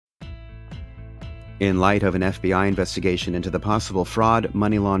In light of an FBI investigation into the possible fraud,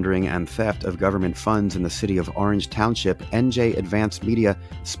 money laundering, and theft of government funds in the City of Orange Township, NJ Advanced Media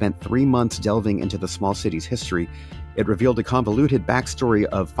spent 3 months delving into the small city's history. It revealed a convoluted backstory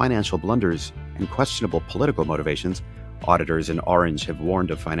of financial blunders and questionable political motivations. Auditors in Orange have warned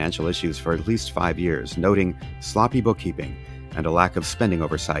of financial issues for at least 5 years, noting sloppy bookkeeping and a lack of spending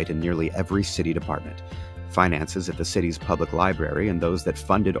oversight in nearly every city department. Finances at the city's public library and those that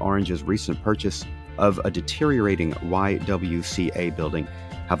funded Orange's recent purchase of a deteriorating YWCA building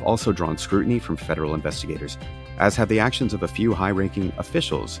have also drawn scrutiny from federal investigators, as have the actions of a few high-ranking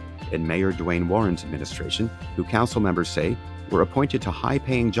officials in Mayor Dwayne Warren's administration, who council members say were appointed to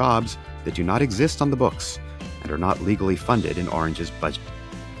high-paying jobs that do not exist on the books and are not legally funded in Orange's budget.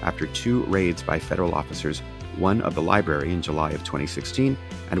 After 2 raids by federal officers, one of the library in July of 2016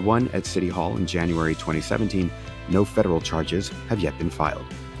 and one at City Hall in January 2017, no federal charges have yet been filed.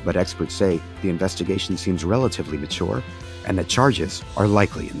 But experts say the investigation seems relatively mature and that charges are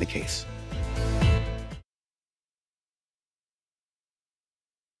likely in the case.